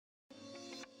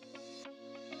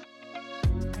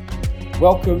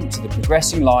Welcome to the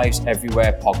Progressing Lives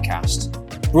Everywhere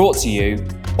podcast, brought to you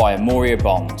by Amoria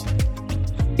Bond.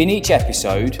 In each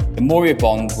episode, Amoria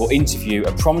Bond will interview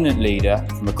a prominent leader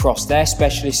from across their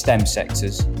specialist STEM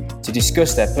sectors to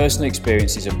discuss their personal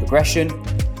experiences of progression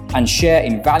and share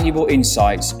invaluable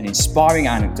insights and inspiring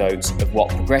anecdotes of what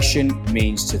progression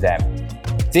means to them.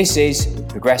 This is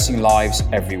Progressing Lives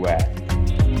Everywhere.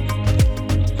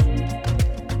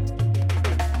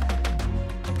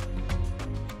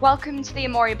 Welcome to the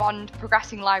Amoria Bond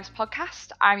Progressing Lives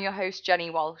podcast. I'm your host, Jenny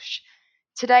Walsh.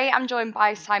 Today I'm joined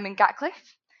by Simon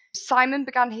Gatcliffe. Simon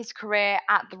began his career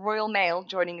at the Royal Mail,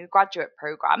 joining a graduate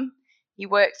programme. He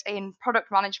worked in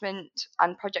product management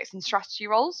and projects and strategy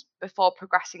roles before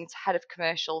progressing to head of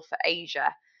commercial for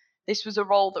Asia. This was a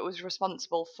role that was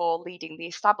responsible for leading the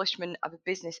establishment of a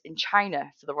business in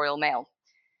China for the Royal Mail.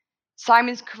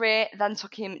 Simon's career then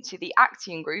took him to the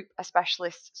Action Group, a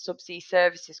specialist subsea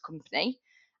services company.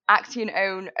 Action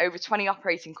own over 20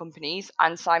 operating companies,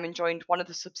 and Simon joined one of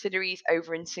the subsidiaries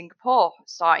over in Singapore,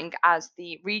 starting as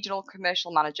the regional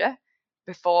commercial manager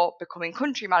before becoming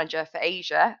country manager for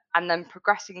Asia and then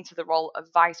progressing to the role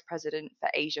of vice president for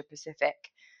Asia Pacific.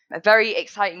 A very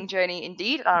exciting journey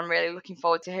indeed, and I'm really looking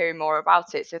forward to hearing more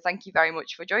about it. So thank you very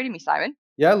much for joining me, Simon.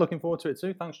 Yeah, looking forward to it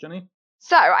too. Thanks, Jenny.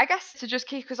 So I guess to just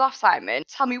kick us off, Simon,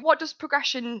 tell me, what does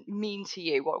progression mean to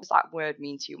you? What does that word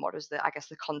mean to you? What does the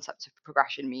concept of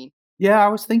progression mean? Yeah, I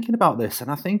was thinking about this,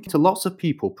 and I think to lots of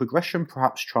people, progression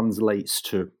perhaps translates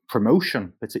to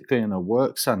promotion, particularly in a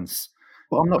work sense.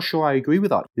 But I'm not sure I agree with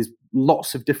that. There's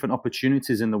lots of different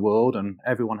opportunities in the world, and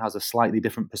everyone has a slightly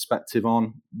different perspective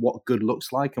on what good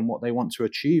looks like and what they want to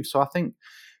achieve. So I think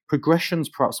progression's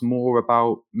perhaps more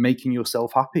about making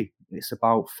yourself happy. It's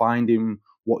about finding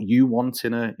what you want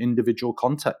in an individual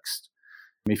context.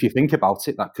 If you think about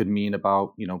it, that could mean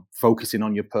about, focusing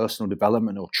on your personal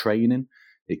development or training.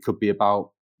 It could be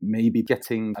about maybe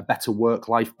getting a better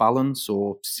work-life balance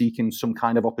or seeking some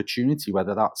kind of opportunity,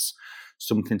 whether that's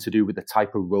something to do with the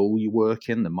type of role you work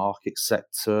in, the market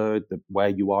sector, where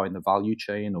you are in the value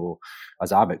chain, or,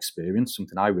 as I've experienced,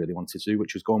 something I really wanted to do,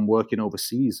 which was go and working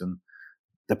overseas. And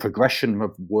the progression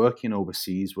of working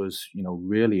overseas was,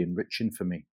 really enriching for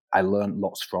me. I learned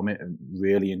lots from it and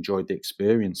really enjoyed the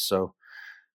experience. So,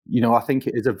 I think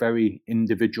it is a very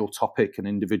individual topic, an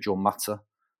individual matter.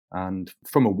 And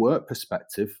from a work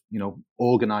perspective,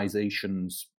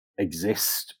 organizations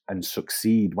exist and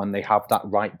succeed when they have that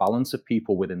right balance of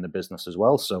people within the business as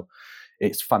well. So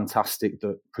it's fantastic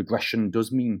that progression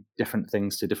does mean different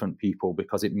things to different people,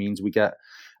 because it means we get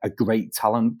a great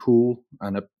talent pool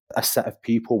and a set of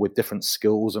people with different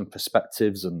skills and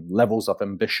perspectives and levels of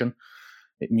ambition.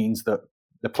 It means that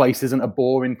the place isn't a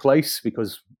boring place,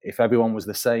 because if everyone was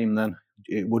the same, then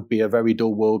it would be a very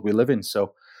dull world we live in.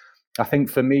 So I think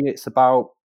for me, it's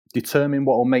about determining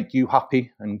what will make you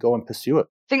happy and go and pursue it.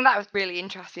 I think that was really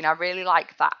interesting. I really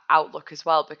like that outlook as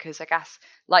well, because I guess,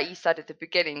 like you said at the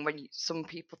beginning, some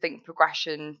people think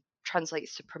progression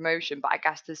translates to promotion, but I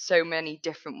guess there's so many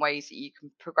different ways that you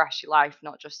can progress your life,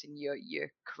 not just in your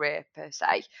career per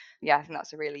se. Yeah, I think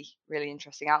that's a really, really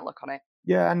interesting outlook on it.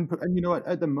 Yeah, and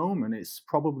at the moment, it's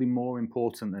probably more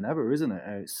important than ever, isn't it?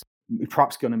 It's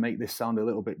perhaps going to make this sound a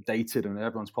little bit dated, and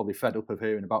everyone's probably fed up of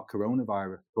hearing about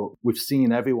coronavirus, but we've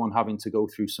seen everyone having to go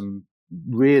through some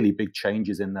really big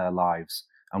changes in their lives.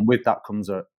 And with that comes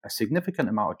a significant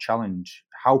amount of challenge.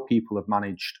 How people have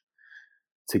managed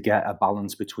to get a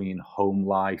balance between home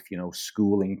life,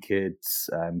 schooling kids,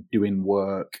 doing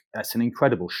work. It's an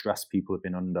incredible stress people have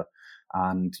been under.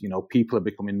 And, people are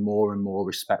becoming more and more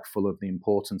respectful of the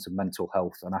importance of mental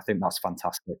health. And I think that's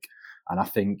fantastic. And I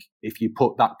think if you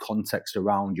put that context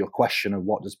around your question of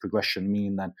what does progression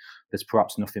mean, then there's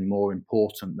perhaps nothing more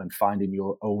important than finding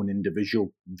your own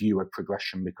individual view of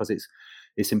progression, because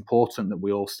it's important that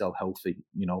we all stay healthy,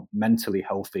 mentally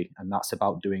healthy. And that's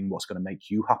about doing what's going to make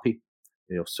you happy.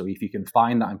 So if you can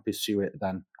find that and pursue it,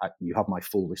 then you have my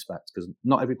full respect, because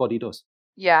not everybody does.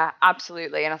 Yeah,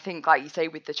 absolutely. And I think, like you say,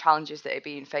 with the challenges that are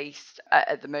being faced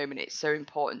at the moment, it's so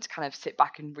important to kind of sit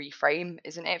back and reframe,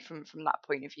 isn't it, from that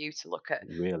point of view, to look at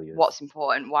really what's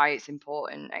important, why it's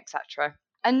important, etc.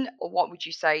 And what would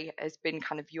you say has been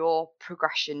kind of your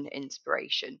progression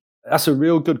inspiration? That's a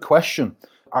real good question.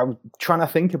 I'm trying to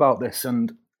think about this,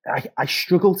 and I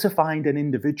struggle to find an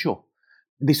individual.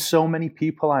 There's so many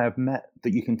people I have met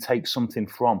that you can take something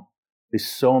from. There's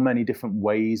so many different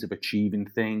ways of achieving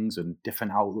things and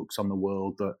different outlooks on the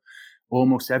world that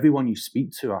almost everyone you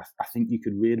speak to, I think you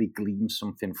could really glean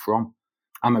something from.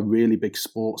 I'm a really big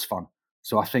sports fan,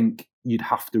 so I think you'd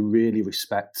have to really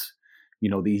respect,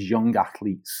 these young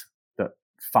athletes that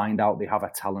find out they have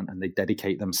a talent and they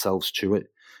dedicate themselves to it.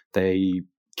 They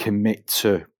commit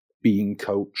to being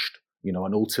coached,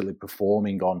 and ultimately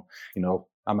performing on,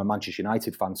 I'm a Manchester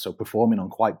United fan, so performing on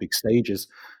quite big stages.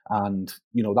 And,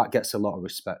 that gets a lot of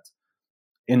respect.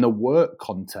 In the work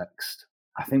context,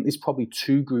 I think there's probably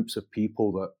two groups of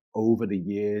people that over the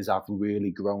years I've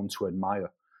really grown to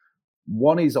admire.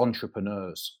 One is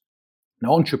entrepreneurs.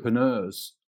 Now,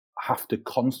 entrepreneurs have to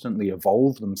constantly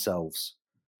evolve themselves.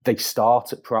 They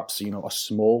start at perhaps, a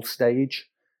small stage.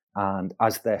 And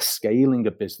as they're scaling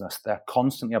a business, they're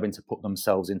constantly having to put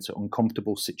themselves into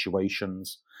uncomfortable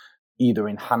situations, either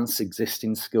enhance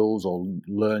existing skills or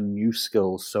learn new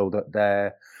skills so that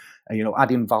they're,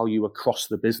 adding value across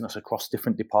the business, across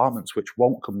different departments, which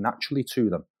won't come naturally to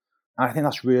them. And I think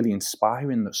that's really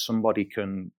inspiring that somebody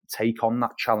can take on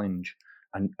that challenge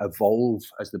and evolve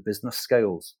as the business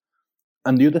scales.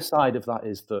 And the other side of that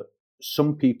is that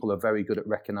some people are very good at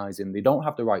recognizing they don't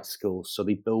have the right skills, so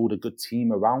they build a good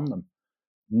team around them.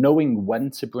 Knowing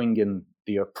when to bring in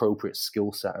the appropriate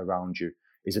skill set around you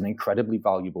is an incredibly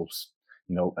valuable,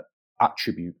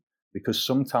 attribute, because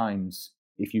sometimes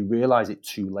if you realize it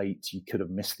too late, you could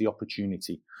have missed the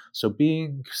opportunity. So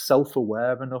being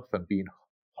self-aware enough and being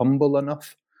humble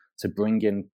enough to bring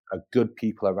in a good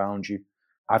people around you,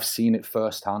 I've seen it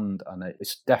firsthand, and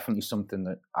it's definitely something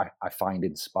that I find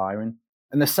inspiring.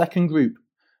 And the second group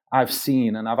I've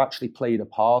seen, and I've actually played a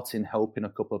part in helping a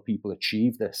couple of people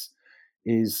achieve this,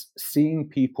 is seeing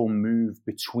people move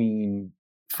between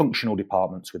functional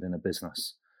departments within a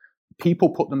business. People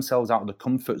put themselves out of the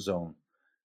comfort zone,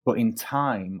 but in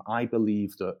time, I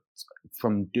believe that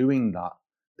from doing that,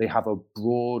 they have a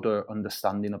broader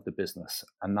understanding of the business,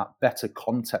 and that better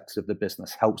context of the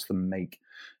business helps them make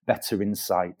better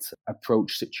insight,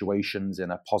 approach situations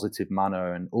in a positive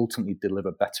manner, and ultimately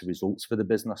deliver better results for the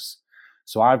business.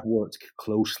 So I've worked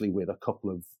closely with a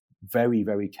couple of very,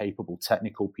 very capable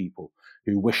technical people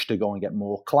who wish to go and get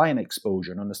more client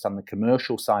exposure and understand the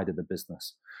commercial side of the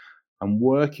business, and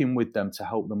working with them to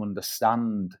help them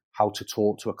understand how to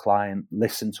talk to a client,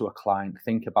 listen to a client,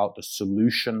 think about the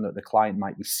solution that the client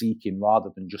might be seeking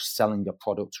rather than just selling a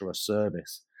product or a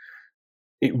service.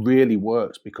 It really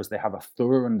works because they have a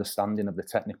thorough understanding of the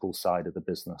technical side of the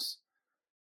business.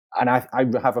 And I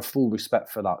have a full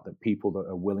respect for that people that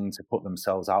are willing to put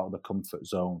themselves out of the comfort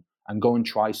zone and go and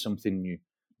try something new.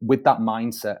 With that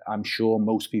mindset, I'm sure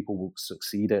most people will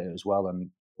succeed at it as well, and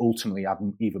ultimately add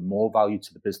even more value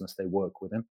to the business they work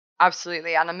within.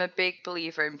 Absolutely. And I'm a big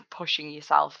believer in pushing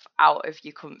yourself out of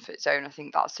your comfort zone. I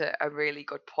think that's a really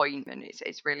good point, and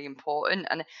it's really important.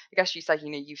 And I guess you said,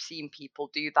 you've seen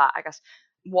people do that. I guess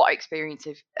what experience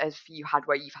have you had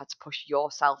where you've had to push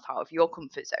yourself out of your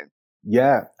comfort zone?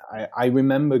 Yeah, I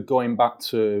remember going back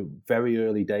to very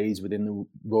early days within the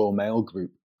Royal Mail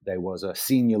Group. There was a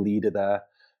senior leader there,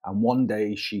 and one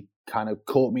day she kind of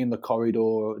caught me in the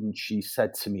corridor and she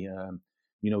said to me,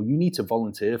 you need to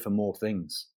volunteer for more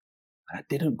things. And I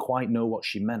didn't quite know what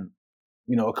she meant.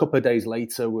 A couple of days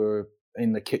later, we're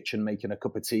in the kitchen making a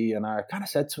cup of tea, and I kind of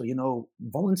said to her,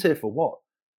 volunteer for what?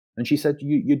 And she said,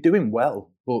 you're doing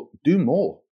well, but do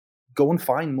more. Go and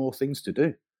find more things to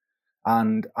do.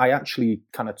 And I actually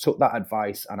kind of took that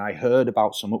advice, and I heard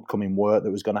about some upcoming work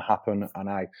that was going to happen. And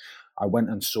I went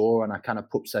and saw, and I kind of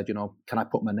said, can I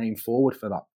put my name forward for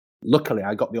that? Luckily,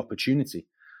 I got the opportunity.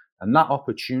 And that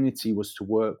opportunity was to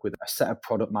work with a set of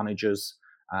product managers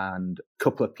and a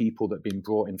couple of people that had been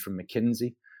brought in from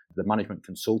McKinsey, the management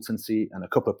consultancy, and a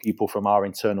couple of people from our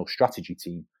internal strategy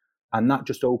team. And that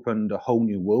just opened a whole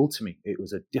new world to me. It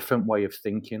was a different way of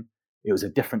thinking. It was a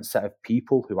different set of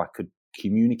people who I could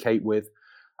communicate with.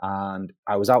 And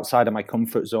I was outside of my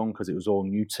comfort zone because it was all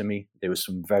new to me. There were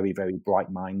some very, very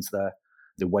bright minds there.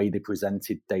 The way they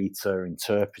presented data,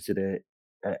 interpreted it,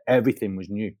 everything was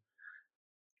new.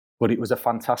 But it was a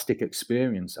fantastic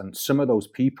experience. And some of those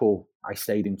people I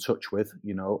stayed in touch with,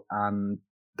 and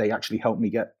they actually helped me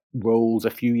get roles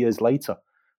a few years later.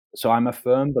 So I'm a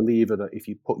firm believer that if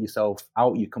you put yourself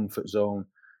out of your comfort zone,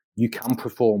 you can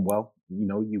perform well.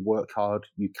 You work hard,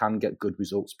 you can get good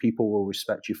results. People will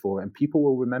respect you for it, and people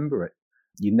will remember it.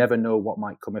 You never know what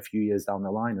might come a few years down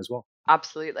the line as well.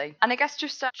 Absolutely. And I guess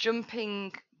just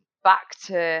jumping back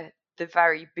to the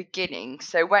very beginning.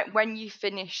 So when you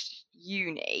finished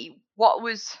uni, what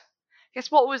was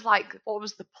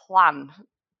the plan?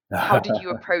 How did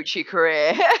you approach your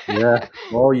career? Yeah.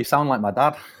 Well, you sound like my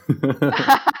dad.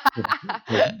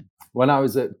 When I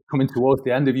was coming towards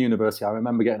the end of university, I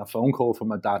remember getting a phone call from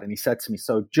my dad, and he said to me,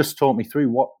 "So just talk me through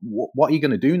what are you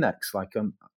going to do next? Like,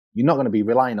 you're not going to be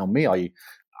relying on me, are you?"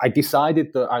 I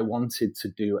decided that I wanted to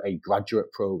do a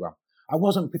graduate program. I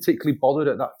wasn't particularly bothered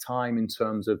at that time in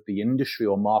terms of the industry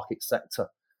or market sector.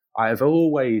 I have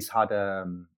always had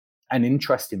an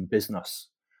interest in business,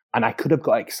 and I could have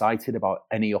got excited about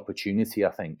any opportunity,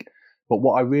 I think. But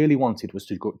what I really wanted was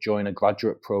to join a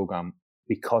graduate program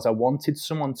because I wanted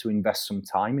someone to invest some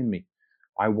time in me.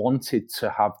 I wanted to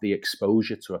have the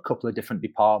exposure to a couple of different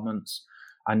departments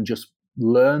and just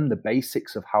learn the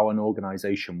basics of how an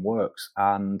organization works.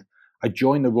 And I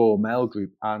joined the Royal Mail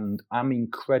Group, and I'm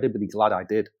incredibly glad I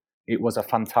did. It was a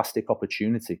fantastic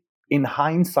opportunity. In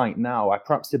hindsight now, I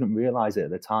perhaps didn't realize it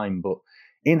at the time, but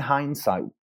in hindsight,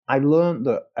 I learned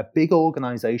that a big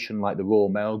organization like the Royal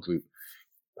Mail Group,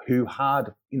 who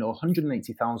had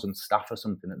 180,000 staff or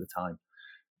something at the time,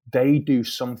 they do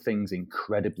some things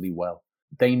incredibly well.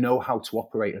 They know how to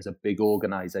operate as a big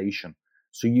organization.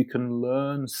 So you can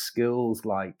learn skills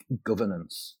like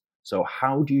governance. So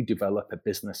how do you develop a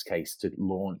business case to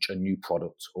launch a new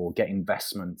product or get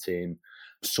investment in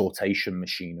sortation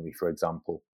machinery, for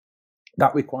example?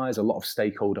 That requires a lot of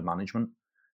stakeholder management.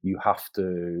 You have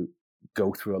to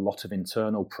go through a lot of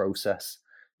internal process.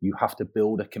 You have to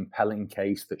build a compelling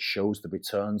case that shows the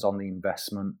returns on the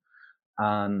investment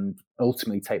and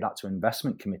ultimately take that to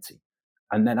investment committee.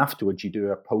 And then afterwards, you do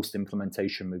a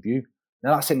post-implementation review.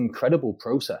 Now, that's an incredible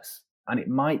process, and it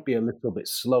might be a little bit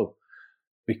slow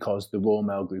because the Royal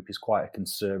Mail Group is quite a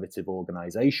conservative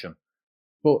organization.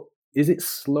 But is it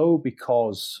slow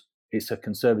because it's a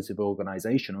conservative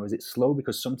organization, or is it slow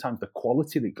because sometimes the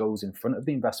quality that goes in front of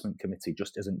the investment committee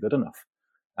just isn't good enough?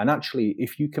 And actually,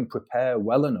 if you can prepare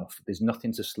well enough, there's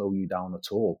nothing to slow you down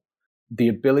at all. The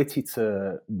ability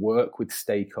to work with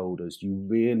stakeholders, you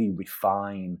really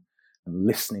refine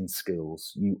listening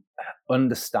skills. You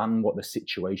understand what the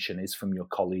situation is from your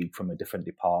colleague from a different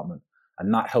department,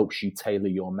 and that helps you tailor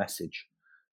your message.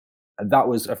 And that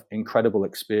was an incredible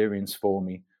experience for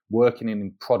me. Working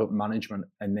in product management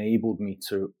enabled me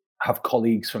to have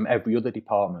colleagues from every other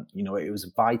department. It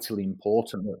was vitally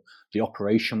important that the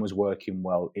operation was working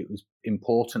well. It was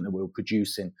important that we were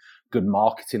producing good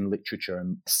marketing literature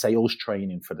and sales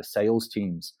training for the sales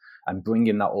teams and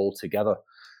bringing that all together.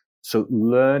 So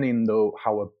learning, though,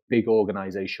 how a big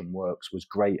organization works was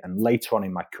great. And later on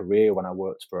in my career, when I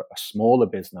worked for a smaller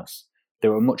business, they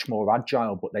were much more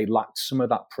agile, but they lacked some of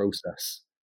that process.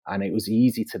 And it was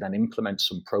easy to then implement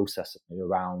some process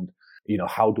around,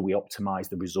 how do we optimize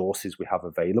the resources we have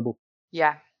available?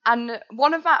 Yeah. And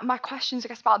one of my questions, I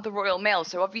guess, about the Royal Mail.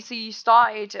 So obviously you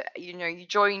started, you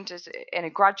joined in a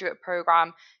graduate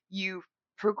program. You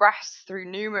progressed through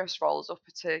numerous roles up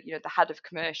to, the head of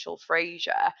commercial for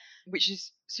Asia, which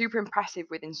is super impressive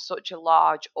within such a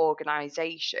large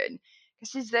organization.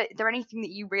 Is there anything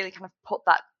that you really kind of put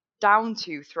that down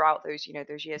to throughout those,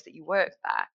 those years that you worked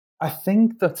there? I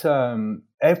think that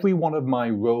every one of my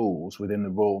roles within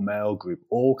the Royal Mail Group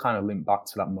all kind of link back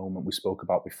to that moment we spoke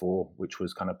about before, which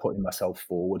was kind of putting myself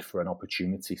forward for an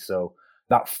opportunity. So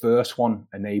that first one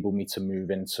enabled me to move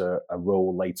into a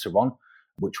role later on,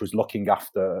 which was looking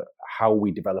after how we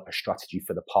develop a strategy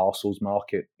for the parcels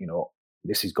market.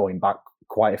 This is going back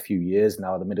quite a few years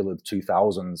now, the middle of the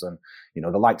 2000s. And,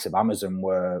 the likes of Amazon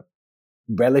were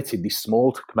relatively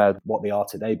small compared to what they are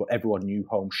today, but everyone knew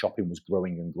home shopping was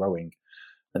growing and growing.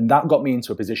 And that got me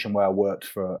into a position where I worked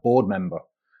for a board member,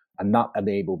 and that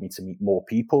enabled me to meet more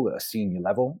people at a senior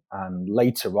level. And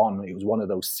later on, it was one of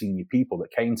those senior people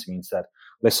that came to me and said,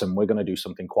 listen, we're going to do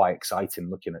something quite exciting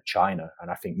looking at China,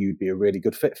 and I think you'd be a really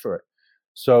good fit for it.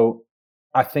 So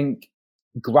I think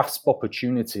grasp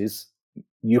opportunities,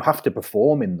 you have to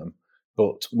perform in them.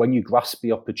 But when you grasp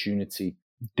the opportunity,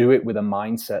 do it with a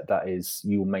mindset that is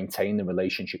you'll maintain the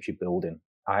relationships you're building.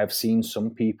 I have seen some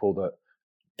people that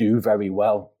do very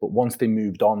well, but once they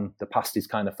moved on, the past is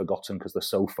kind of forgotten because they're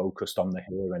so focused on the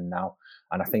here and now.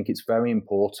 And I think it's very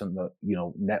important that,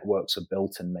 networks are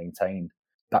built and maintained.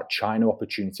 That China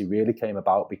opportunity really came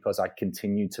about because I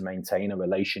continued to maintain a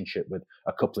relationship with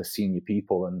a couple of senior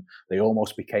people, and they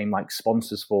almost became like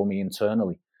sponsors for me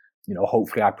internally.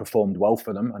 Hopefully I performed well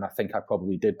for them, and I think I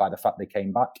probably did by the fact they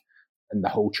came back. And the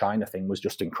whole China thing was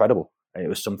just incredible. It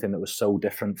was something that was so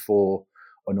different for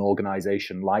an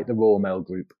organization like the Royal Mail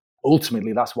Group.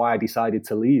 Ultimately, that's why I decided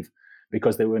to leave,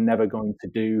 because they were never going to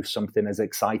do something as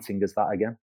exciting as that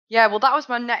again. Yeah, well, that was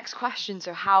my next question.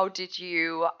 So how did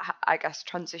you, I guess,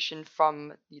 transition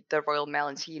from the Royal Mail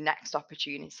into your next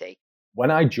opportunity? When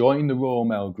I joined the Royal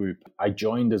Mail Group, I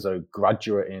joined as a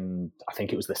graduate in, I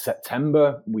think it was the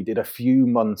September. We did a few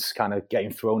months kind of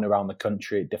getting thrown around the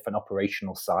country at different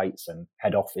operational sites and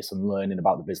head office and learning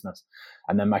about the business.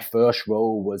 And then my first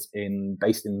role was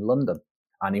based in London.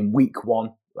 And in week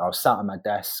one, I was sat at my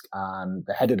desk and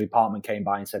the head of the department came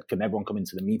by and said, can everyone come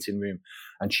into the meeting room?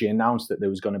 And she announced that there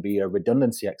was going to be a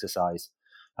redundancy exercise.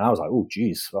 And I was like, oh,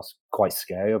 geez, that's quite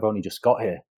scary. I've only just got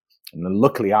here. And then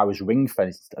luckily I was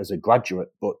ring-fenced as a graduate.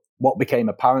 But what became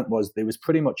apparent was there was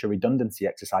pretty much a redundancy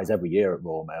exercise every year at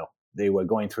Royal Mail. They were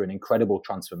going through an incredible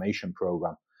transformation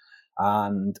program.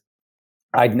 And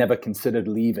I'd never considered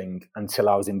leaving until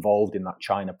I was involved in that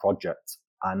China project.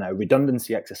 And a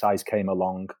redundancy exercise came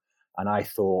along. And I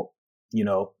thought,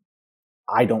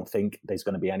 I don't think there's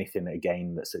going to be anything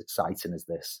again that's exciting as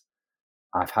this.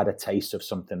 I've had a taste of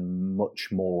something much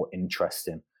more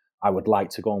interesting. I would like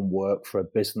to go and work for a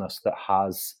business that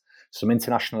has some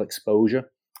international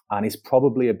exposure and is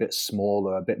probably a bit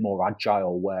smaller, a bit more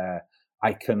agile, where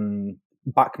I can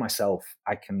back myself.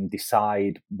 I can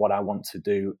decide what I want to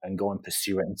do and go and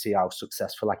pursue it and see how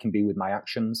successful I can be with my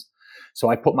actions. So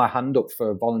I put my hand up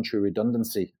for voluntary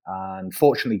redundancy and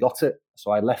fortunately got it.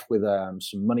 So I left with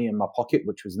some money in my pocket,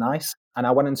 which was nice. And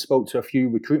I went and spoke to a few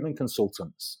recruitment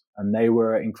consultants and they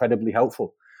were incredibly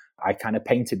helpful. I kind of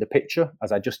painted the picture,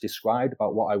 as I just described,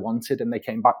 about what I wanted. And they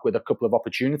came back with a couple of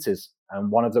opportunities.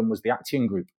 And one of them was the Action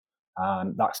Group.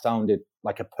 And that sounded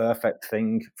like a perfect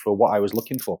thing for what I was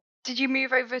looking for. Did you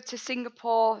move over to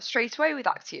Singapore straight away with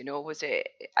Action, or was it,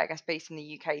 I guess, based in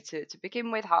the UK to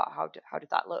begin with? How did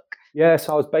that look? Yeah,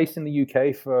 so I was based in the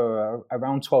UK for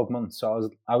around 12 months. So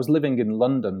I was living in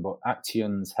London, but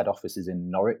Action's head office is in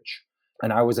Norwich.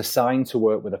 And I was assigned to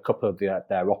work with a couple of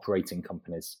their operating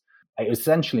companies. It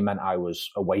essentially meant I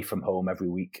was away from home every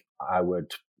week. I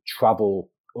would travel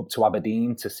up to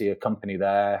Aberdeen to see a company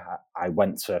there. I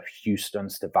went to Houston,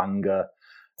 Stavanger,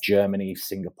 Germany,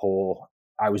 Singapore.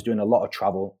 I was doing a lot of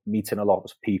travel, meeting a lot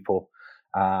of people,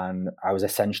 and I was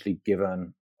essentially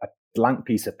given a blank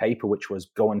piece of paper, which was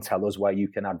go and tell us where you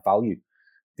can add value.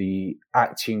 The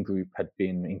Action Group had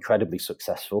been incredibly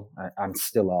successful and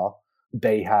still are.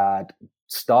 They had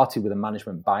started with a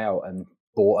management buyout and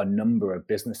bought a number of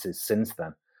businesses since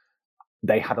then.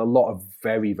 They had a lot of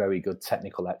very, very good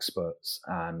technical experts.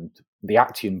 And the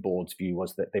Action board's view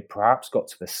was that they perhaps got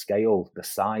to the scale, the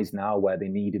size now where they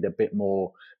needed a bit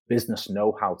more business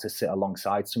know-how to sit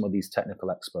alongside some of these technical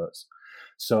experts.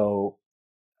 So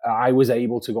I was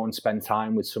able to go and spend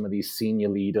time with some of these senior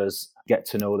leaders, get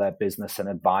to know their business and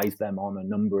advise them on a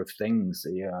number of things,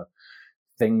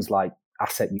 things like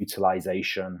asset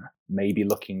utilization, maybe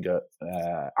looking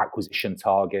at acquisition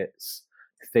targets,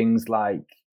 things like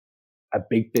a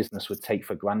big business would take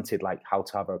for granted, like how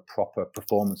to have a proper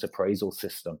performance appraisal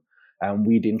system. And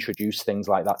we'd introduce things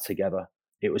like that together.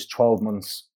 It was 12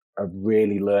 months of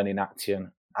really learning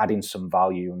Action, adding some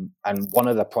value. And one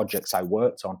of the projects I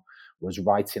worked on was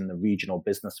writing the regional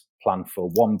business plan for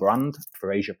one brand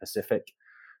for Asia Pacific.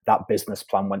 That business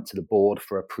plan went to the board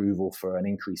for approval for an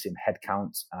increase in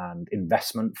headcount and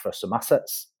investment for some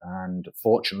assets. And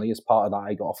fortunately, as part of that,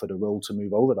 I got offered a role to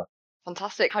move over there.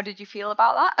 Fantastic. How did you feel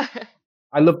about that?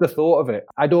 I love the thought of it.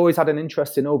 I'd always had an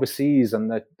interest in overseas, and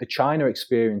the China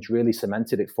experience really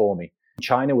cemented it for me.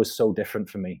 China was so different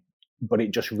for me, but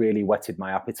it just really whetted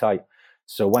my appetite.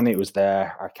 So when it was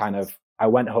there, I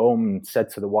went home and said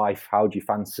to the wife, how do you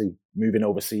fancy moving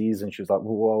overseas? And she was like,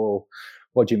 whoa,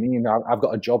 what do you mean? I've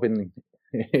got a job in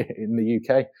the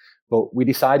UK. But we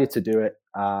decided to do it,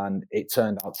 and it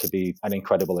turned out to be an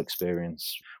incredible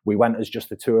experience. We went as just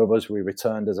the two of us. We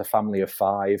returned as a family of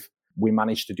 5. We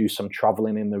managed to do some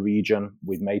traveling in the region.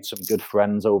 We've made some good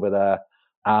friends over there.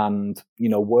 And,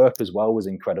 work as well was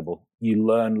incredible. You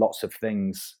learn lots of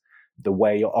things. The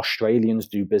way Australians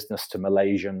do business to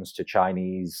Malaysians, to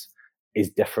Chinese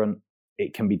is different.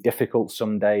 It can be difficult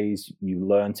some days. You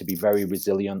learn to be very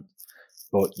resilient,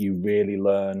 but you really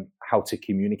learn how to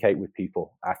communicate with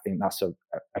people. I think that's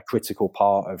a critical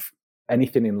part of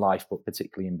anything in life, but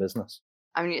particularly in business.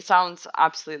 I mean, it sounds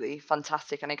absolutely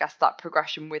fantastic. And I guess that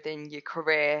progression within your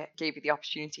career gave you the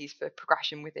opportunities for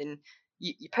progression within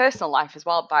your personal life as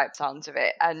well, by the sounds of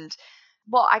it. And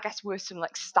what I guess were some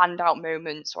standout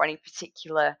moments or any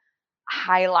particular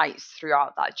highlights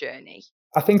throughout that journey?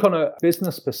 I think on a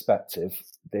business perspective,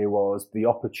 there was the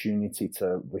opportunity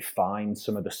to refine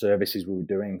some of the services we were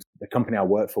doing. The company I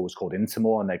worked for was called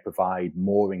Intermore, and they provide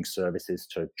mooring services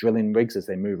to drilling rigs as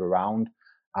they move around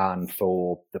and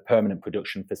for the permanent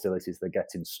production facilities that get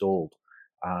installed.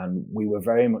 And we were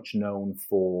very much known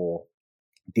for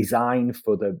design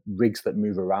for the rigs that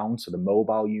move around, so the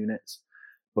mobile units,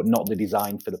 but not the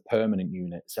design for the permanent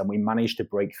units. And we managed to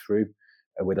break through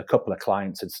with a couple of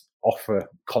clients and offer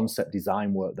concept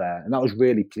design work there. And that was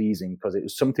really pleasing because it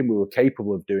was something we were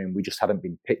capable of doing. We just hadn't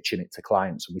been pitching it to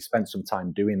clients. And we spent some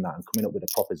time doing that and coming up with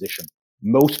a proposition.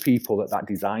 Most people at that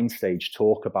design stage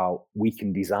talk about we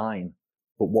can design,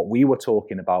 but what we were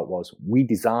talking about was we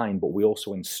design, but we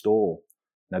also install.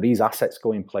 Now, these assets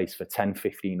go in place for 10,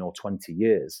 15 or 20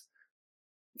 years.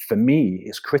 For me,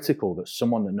 it's critical that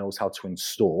someone that knows how to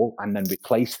install and then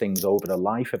replace things over the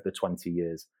life of the 20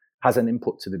 years has an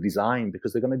input to the design,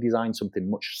 because they're going to design something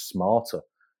much smarter.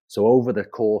 So over the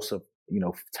course of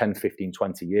 10, 15,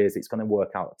 20 years, it's going to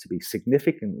work out to be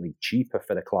significantly cheaper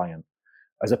for the client,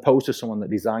 as opposed to someone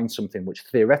that designs something which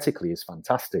theoretically is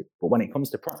fantastic, but when it comes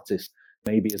to practice,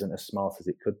 maybe isn't as smart as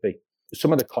it could be.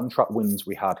 Some of the contract wins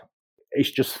we had,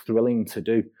 it's just thrilling to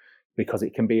do, because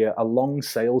it can be a long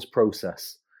sales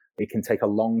process. It can take a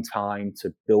long time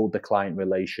to build the client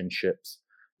relationships,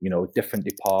 different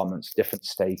departments, different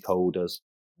stakeholders.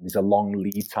 There's a long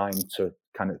lead time to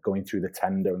kind of going through the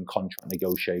tender and contract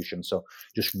negotiation. So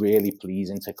just really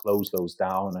pleasing to close those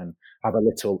down and have a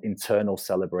little internal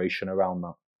celebration around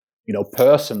that.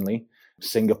 Personally,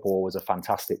 Singapore was a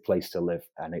fantastic place to live,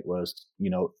 and it was,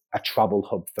 a travel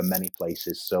hub for many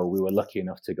places. So we were lucky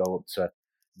enough to go up to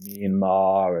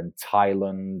Myanmar and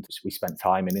Thailand. We spent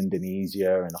time in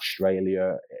Indonesia and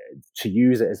Australia. To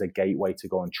use it as a gateway to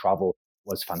go and travel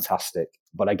was fantastic.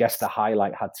 But I guess the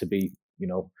highlight had to be,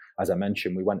 as I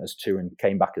mentioned, we went as 2 and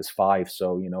came back as 5.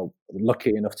 So,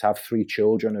 lucky enough to have 3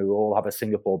 children who all have a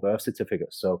Singapore birth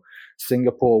certificate. So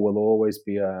Singapore will always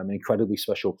be an incredibly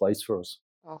special place for us.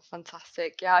 Oh,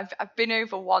 fantastic. Yeah, I've been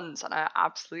over once and I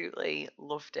absolutely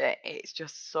loved it. It's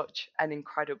just such an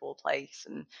incredible place,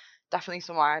 and definitely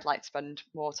somewhere I'd like to spend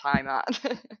more time at.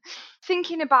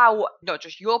 Thinking about not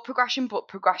just your progression, but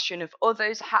progression of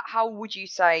others, how would you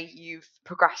say you've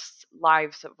progressed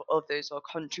lives of others or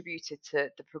contributed to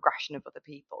the progression of other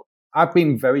people? I've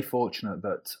been very fortunate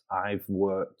that I've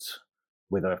worked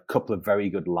with a couple of very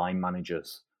good line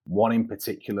managers. One in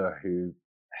particular who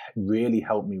really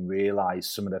helped me realize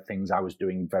some of the things I was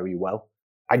doing very well.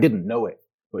 I didn't know it,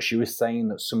 but she was saying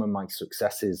that some of my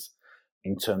successes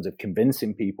in terms of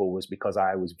convincing people was because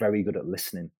I was very good at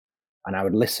listening, and I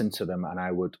would listen to them and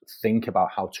I would think about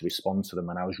how to respond to them.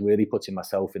 And I was really putting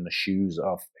myself in the shoes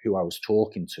of who I was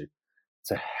talking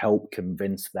to help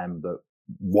convince them that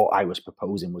what I was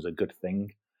proposing was a good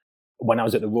thing. When I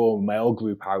was at the Royal Mail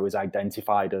Group, I was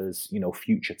identified as,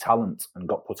 future talent and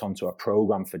got put onto a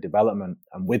program for development.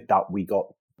 And with that, we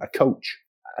got a coach.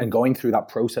 And going through that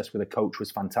process with a coach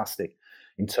was fantastic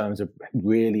in terms of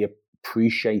really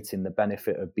appreciating the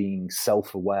benefit of being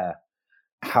self-aware,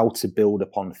 how to build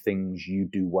upon things you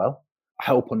do well,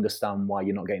 help understand why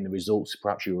you're not getting the results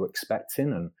perhaps you were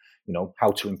expecting, and, how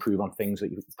to improve on things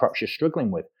that perhaps you're struggling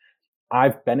with.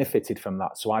 I've benefited from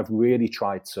that. So I've really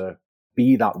tried to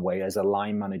be that way as a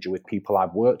line manager with people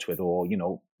I've worked with, or,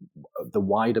 the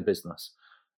wider business.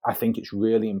 I think it's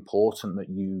really important that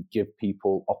you give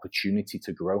people opportunity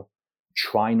to grow.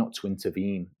 Try not to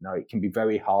intervene. Now, it can be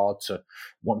very hard to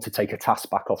want to take a task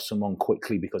back off someone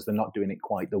quickly because they're not doing it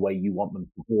quite the way you want them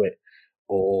to do it,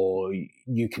 or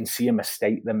you can see a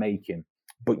mistake they're making.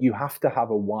 But you have to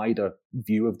have a wider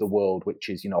view of the world, which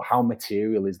is, how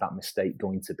material is that mistake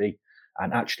going to be,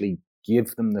 and actually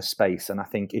give them the space. And I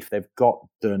think if they've got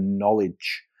the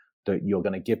knowledge that you're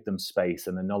going to give them space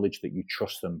and the knowledge that you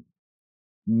trust them,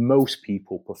 most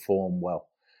people perform well.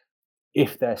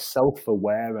 If they're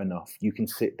self-aware enough, you can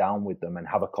sit down with them and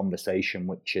have a conversation,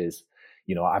 which is,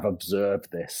 I've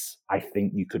observed this. I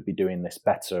think you could be doing this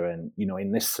better. And,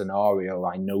 in this scenario,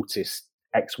 I noticed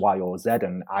X, Y, or Z,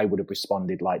 and I would have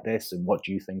responded like this. And what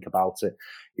do you think about it?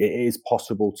 It is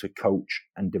possible to coach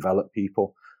and develop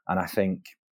people. And I think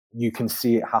you can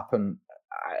see it happen.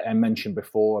 I mentioned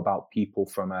before about people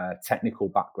from a technical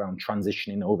background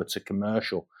transitioning over to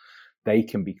commercial. They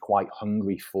can be quite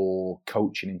hungry for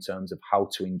coaching in terms of how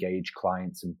to engage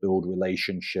clients and build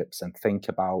relationships and think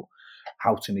about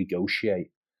how to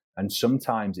negotiate. And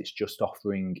sometimes it's just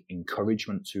offering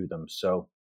encouragement to them. So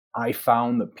I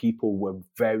found that people were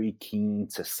very keen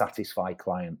to satisfy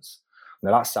clients.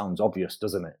 Now, that sounds obvious,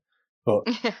 doesn't it? But,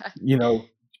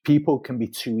 people can be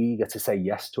too eager to say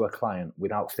yes to a client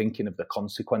without thinking of the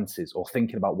consequences or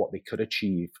thinking about what they could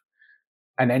achieve.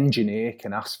 An engineer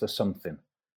can ask for something,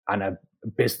 and a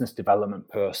business development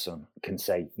person can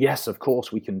say, yes, of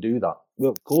course we can do that. Well,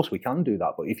 of course we can do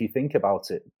that. But if you think about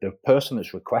it, the person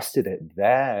that's requested it,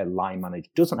 their line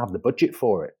manager doesn't have the budget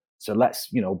for it. So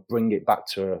let's, bring it back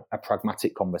to a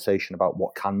pragmatic conversation about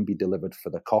what can be delivered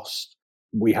for the cost.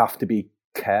 We have to be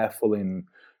careful in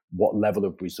what level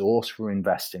of resource we're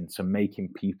investing to making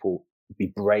people be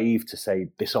brave to say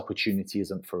this opportunity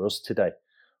isn't for us today,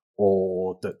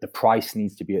 or that the price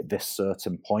needs to be at this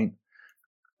certain point.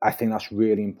 I think that's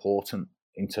really important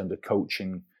in terms of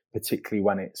coaching particularly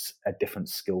when it's a different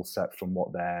skill set from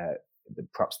what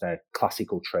perhaps their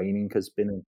classical training has been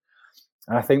in.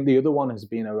 And I think the other one has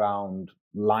been around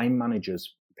line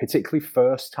managers, particularly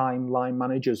first time line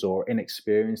managers or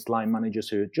inexperienced line managers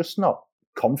who are just not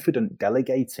confident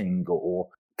delegating or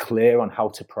clear on how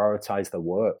to prioritize their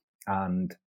work.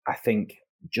 And I think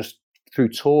just through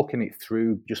talking it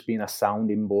through, just being a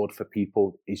sounding board for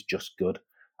people is just good.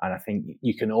 And I think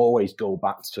you can always go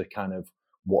back to kind of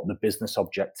what the business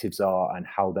objectives are and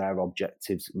how their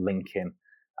objectives link in.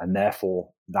 And therefore,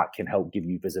 that can help give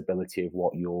you visibility of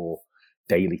what your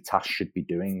daily tasks should be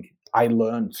doing. I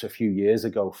learned a few years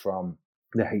ago from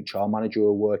the HR manager we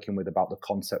were working with about the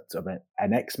concept of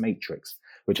an X matrix,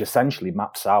 which essentially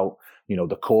maps out,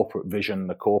 the corporate vision,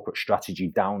 the corporate strategy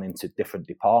down into different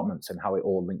departments and how it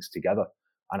all links together.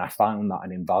 And I found that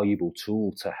an invaluable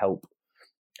tool to help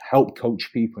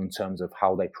coach people in terms of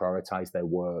how they prioritize their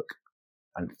work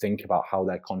and think about how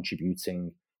they're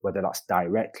contributing, whether that's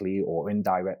directly or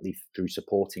indirectly through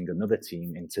supporting another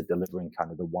team into delivering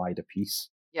kind of the wider piece.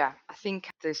 Yeah, I think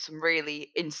there's some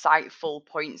really insightful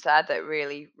points there that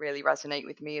really, really resonate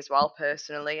with me as well,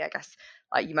 personally. I guess,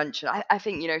 like you mentioned, I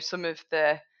think, some of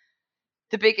the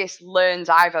biggest learns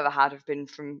I've ever had have been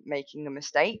from making a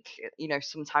mistake.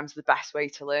 Sometimes the best way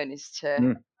to learn is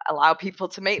to allow people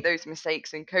to make those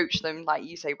mistakes and coach them, like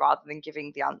you say, rather than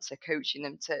giving the answer, coaching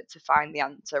them to find the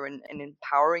answer and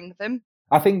empowering them.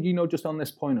 I think, just on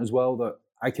this point as well, that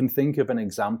I can think of an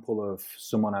example of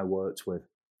someone I worked with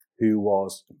who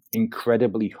was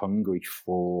incredibly hungry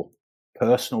for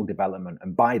personal development.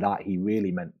 And by that, he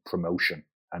really meant promotion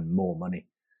and more money.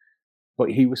 But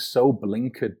he was so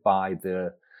blinkered by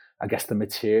the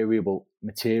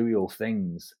material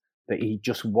things that he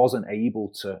just wasn't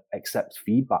able to accept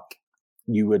feedback.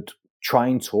 You would try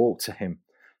and talk to him,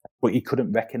 but he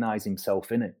couldn't recognize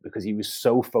himself in it because he was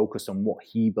so focused on what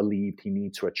he believed he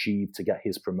needed to achieve to get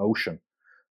his promotion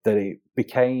that it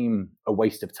became a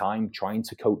waste of time trying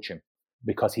to coach him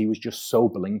because he was just so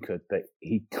blinkered that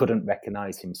he couldn't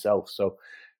recognize himself. So,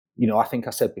 I think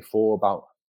I said before about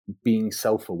being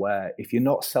self-aware. If you're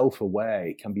not self-aware,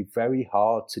 it can be very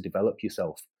hard to develop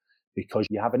yourself because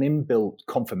you have an inbuilt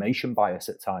confirmation bias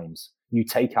at times. You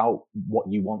take out what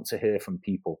you want to hear from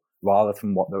people rather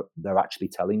than what they're actually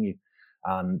telling you.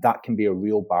 And that can be a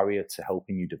real barrier to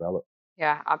helping you develop.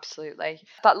 Yeah, absolutely.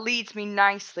 That leads me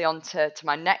nicely on to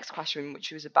my next question,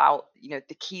 which was about,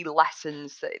 the key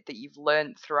lessons that you've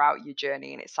learned throughout your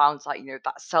journey. And it sounds like,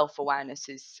 that self-awareness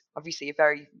is obviously a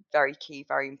very, very key,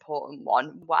 very important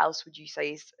one. What else would you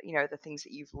say is, the things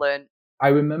that you've learned? I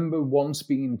remember once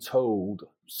being told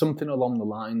something along the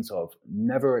lines of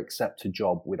never accept a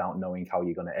job without knowing how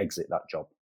you're going to exit that job.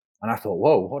 And I thought,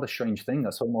 whoa, what a strange thing.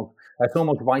 That's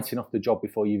almost writing off the job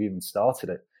before you've even started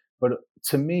it. But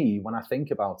to me, when I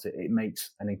think about it, it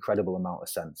makes an incredible amount of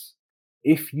sense.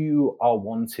 If you are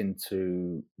wanting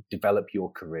to develop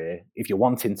your career, if you're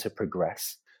wanting to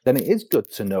progress, then it is good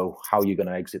to know how you're going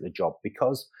to exit the job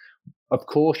because of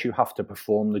course you have to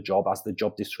perform the job as the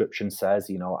job description says,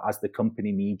 as the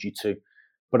company needs you to.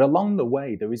 But along the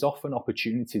way, there is often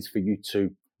opportunities for you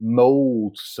to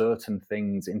mold certain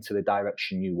things into the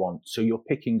direction you want. So you're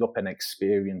picking up an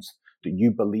experience that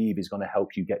you believe is going to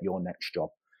help you get your next job.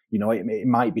 It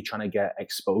might be trying to get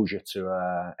exposure to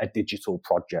a digital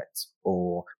project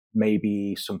or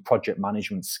maybe some project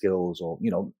management skills or,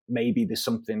 maybe there's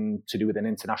something to do with an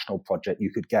international project you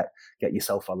could get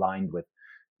yourself aligned with.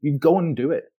 You go and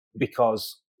do it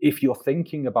because if you're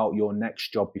thinking about your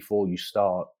next job before you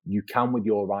start, you can, with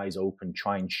your eyes open,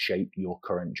 try and shape your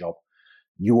current job.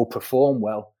 You will perform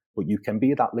well, but you can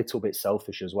be that little bit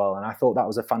selfish as well. And I thought that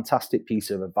was a fantastic piece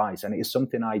of advice. And it is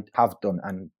something I have done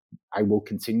and I will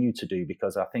continue to do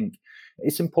because I think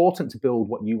it's important to build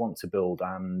what you want to build.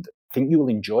 And I think you will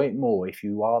enjoy it more if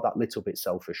you are that little bit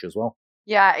selfish as well.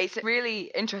 Yeah, it's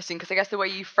really interesting because I guess the way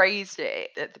you phrased it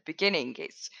at the beginning,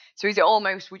 is it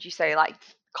almost, would you say, like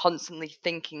constantly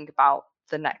thinking about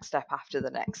the next step after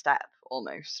the next step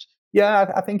almost?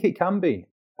 Yeah, I think it can be.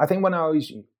 I think when I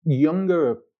was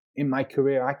younger in my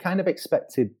career, I kind of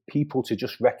expected people to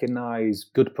just recognize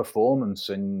good performance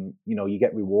and, you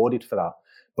get rewarded for that.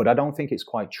 But I don't think it's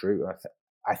quite true.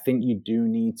 I think you do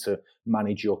need to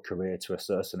manage your career to a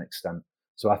certain extent.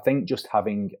 So I think just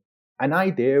having an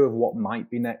idea of what might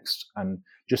be next and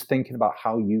just thinking about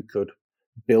how you could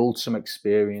build some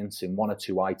experience in one or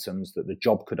two items that the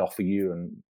job could offer you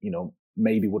and,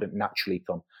 maybe wouldn't naturally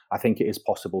come. I think it is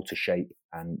possible to shape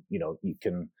and, you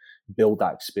can build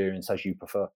that experience as you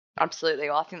prefer. Absolutely.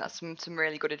 Well, I think that's some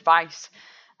really good advice.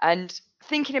 And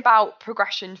thinking about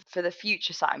progression for the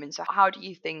future, Simon, so how do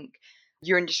you think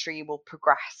your industry will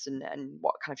progress, and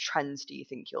what kind of trends do you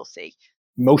think you'll see?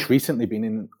 Most recently been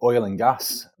in oil and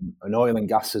gas, and oil and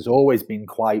gas has always been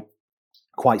quite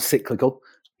cyclical.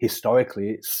 Historically,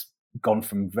 it's gone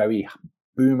from very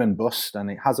boom and bust, and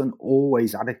it hasn't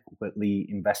always adequately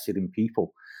invested in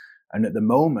people. And at the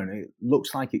moment, it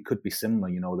looks like it could be similar.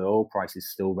 The oil price is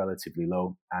still relatively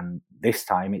low, and this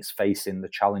time it's facing the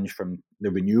challenge from the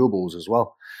renewables as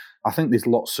well. I think there's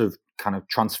lots of kind of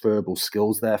transferable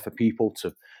skills there for people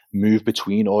to move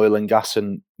between oil and gas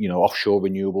and, offshore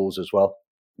renewables as well.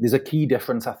 There's a key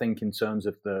difference, I think, in terms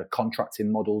of the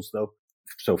contracting models, though.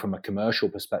 So from a commercial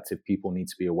perspective, people need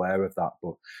to be aware of that.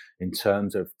 But in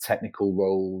terms of technical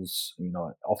roles,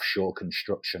 offshore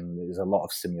construction, there's a lot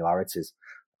of similarities.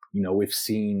 We've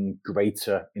seen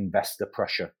greater investor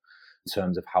pressure in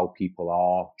terms of how people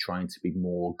are trying to be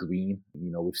more green.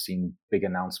 We've seen big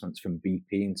announcements from BP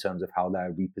in terms of how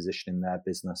they're repositioning their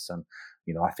business. And,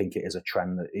 I think it is a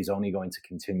trend that is only going to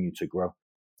continue to grow.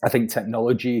 I think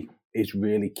technology is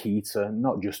really key to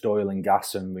not just oil and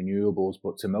gas and renewables,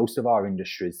 but to most of our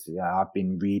industries. I've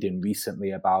been reading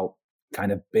recently about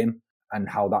kind of BIM and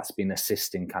how that's been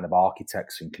assisting kind of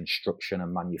architects in construction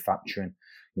and manufacturing.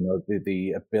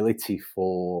 The ability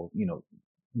for,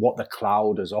 what the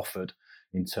cloud has offered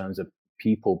in terms of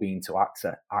people being to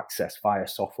access via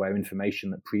software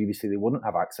information that previously they wouldn't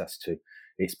have access to.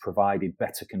 It's provided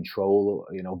better control,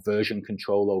 version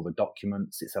control over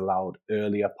documents. It's allowed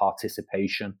earlier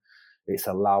participation. It's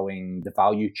allowing the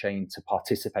value chain to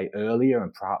participate earlier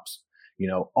and perhaps,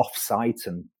 off-site,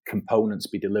 and components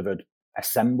be delivered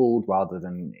assembled rather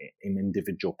than in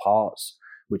individual parts,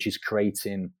 which is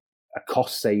creating a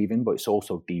cost saving, but it's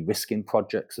also de-risking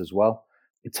projects as well.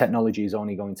 The technology is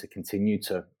only going to continue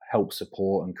to help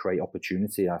support and create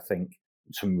opportunity. I think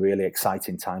some really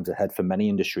exciting times ahead for many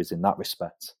industries in that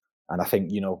respect. And I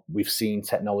think, we've seen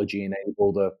technology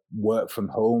enable the work from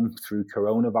home through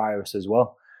coronavirus as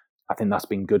well. I think that's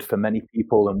been good for many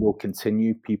people and will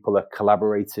continue. People are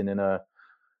collaborating in a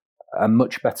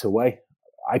much better way.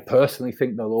 I personally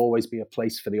think there'll always be a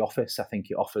place for the office. I think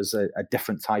it offers a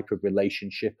different type of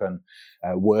relationship and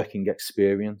working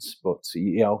experience. But,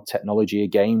 technology,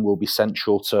 again, will be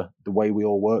central to the way we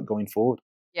all work going forward.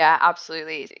 Yeah,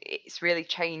 absolutely. It's really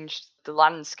changed the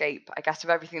landscape, I guess, of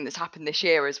everything that's happened this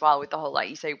year as well, with the whole, like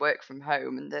you say, work from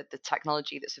home and the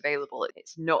technology that's available.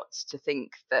 It's nuts to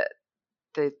think that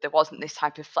there wasn't this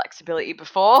type of flexibility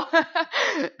before.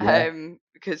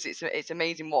 Because it's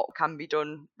amazing what can be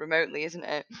done remotely, isn't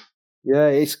it? Yeah,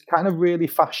 it's kind of really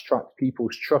fast-tracked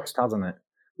people's trust, hasn't it?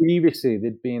 Previously,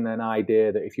 there'd been an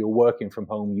idea that if you're working from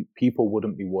home, people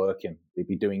wouldn't be working. They'd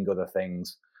be doing other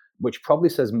things, which probably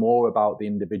says more about the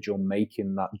individual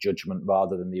making that judgment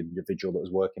rather than the individual that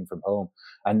was working from home.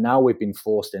 And now we've been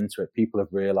forced into it. People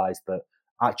have realized that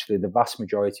actually the vast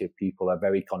majority of people are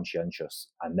very conscientious,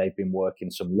 and they've been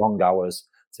working some long hours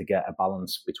to get a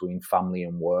balance between family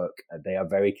and work. They are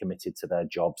very committed to their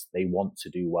jobs. They want to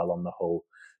do well on the whole.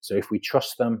 So if we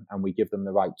trust them and we give them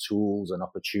the right tools and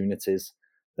opportunities,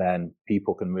 then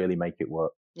people can really make it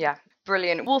work. Yeah,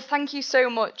 brilliant. Well, thank you so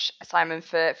much, Simon,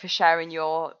 for sharing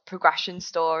your progression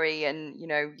story and,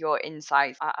 your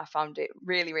insights. I found it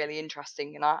really, really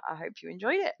interesting, and I hope you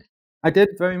enjoyed it. I did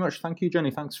very much. Thank you,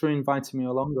 Jenny. Thanks for inviting me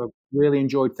along. I really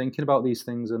enjoyed thinking about these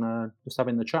things and just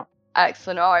having the chat.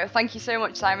 Excellent. All right. Thank you so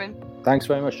much, Simon. Thanks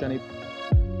very much, Jenny.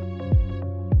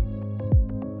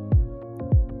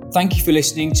 Thank you for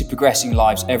listening to Progressing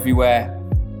Lives Everywhere,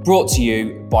 brought to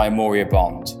you by Amoria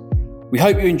Bond. We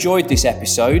hope you enjoyed this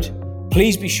episode.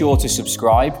 Please be sure to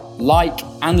subscribe, like,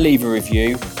 and leave a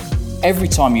review. Every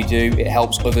time you do, it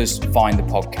helps others find the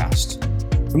podcast.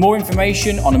 For more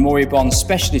information on Amoria Bond's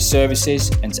specialist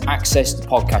services and to access the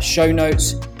podcast show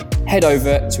notes, head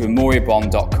over to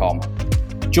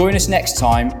amoriabond.com. Join us next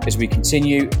time as we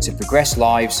continue to progress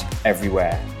lives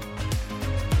everywhere.